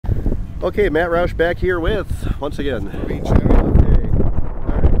Okay, Matt Roush back here with, once again, Green okay.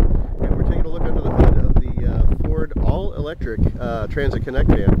 Alright. And we're taking a look under the hood of the Ford all-electric Transit Connect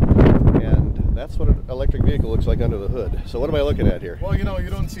van. And that's what an electric vehicle looks like under the hood. So what am I looking at here? Well, you know, you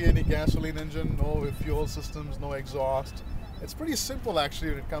don't see any gasoline engine, no fuel systems, no exhaust. It's pretty simple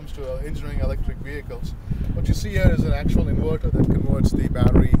actually when it comes to engineering electric vehicles. What you see here is an actual inverter that converts the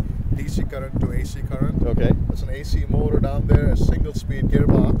battery DC current to AC current. Okay. There's an AC motor down there, a single speed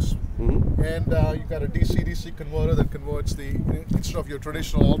gearbox. Mm-hmm. And you've got a DC-DC converter that converts instead of your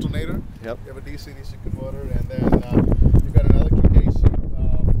traditional alternator, yep. you have a DC-DC converter, and then you've got an electric AC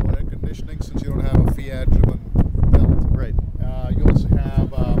for air conditioning since you don't have a Fiat-driven belt. Right. You also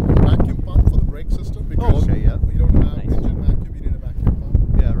have a vacuum pump for the brake system because okay, yeah. you don't have engine vacuum, you need a vacuum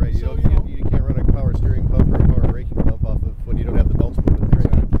pump. Yeah, right. So, you can't run a power steering pump or a power braking pump off of when you don't have the belts moving.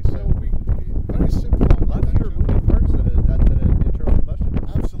 Exactly. So we very simple. A lot fewer moving parts than an internal combustion.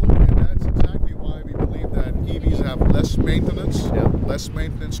 Absolutely, and that's exactly why we believe that EVs have less maintenance, yep. less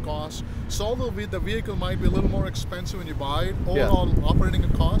maintenance costs. So although the vehicle might be a little more expensive when you buy it, overall operating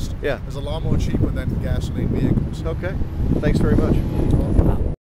cost is a lot more cheaper than gasoline vehicles. Okay. Thanks very much.